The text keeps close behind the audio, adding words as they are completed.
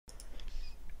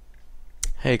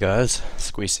Hey guys,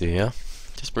 MrSquisu here.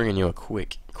 Just bringing you a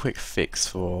quick fix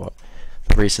for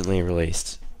the recently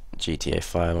released GTA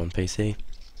 5 on PC.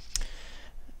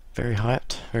 Very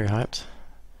hyped, very hyped.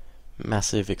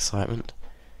 Massive excitement,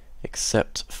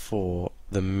 except for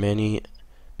the many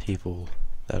people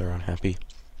that are unhappy.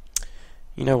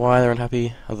 You know why they're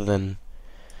unhappy, other than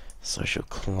social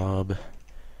club?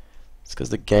 It's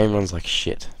because the game runs like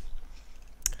shit.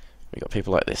 We got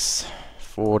people like this,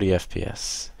 40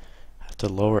 FPS. To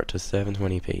lower it to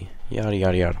 720p, yada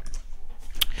yada yada.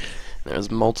 There's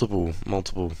multiple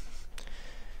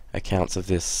accounts of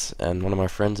this, and one of my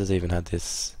friends has even had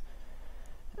this,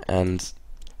 and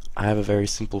I have a very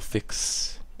simple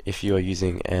fix if you are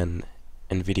using an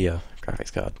Nvidia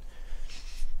graphics card.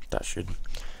 That should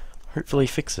hopefully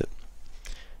fix it,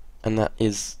 and that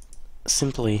is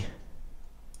simply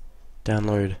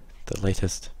download the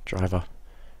latest driver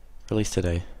released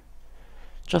today,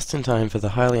 just in time for the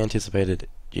highly anticipated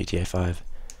GTA 5.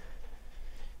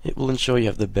 It will ensure you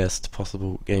have the best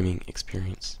possible gaming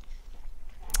experience.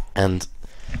 And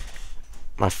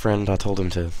my friend, I told him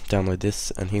to download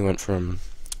this, and he went from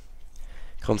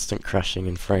constant crashing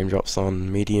and frame drops on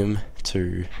medium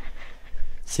to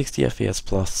 60 FPS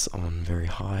plus on very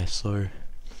high, so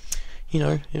you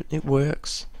know, it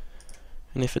works.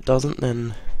 And if it doesn't,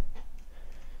 then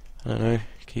I don't know,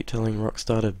 keep telling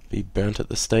Rockstar to be burnt at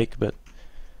the stake, but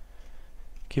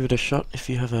give it a shot if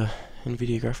you have a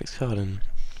Nvidia graphics card and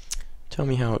tell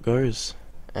me how it goes.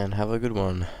 And have a good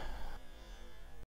one.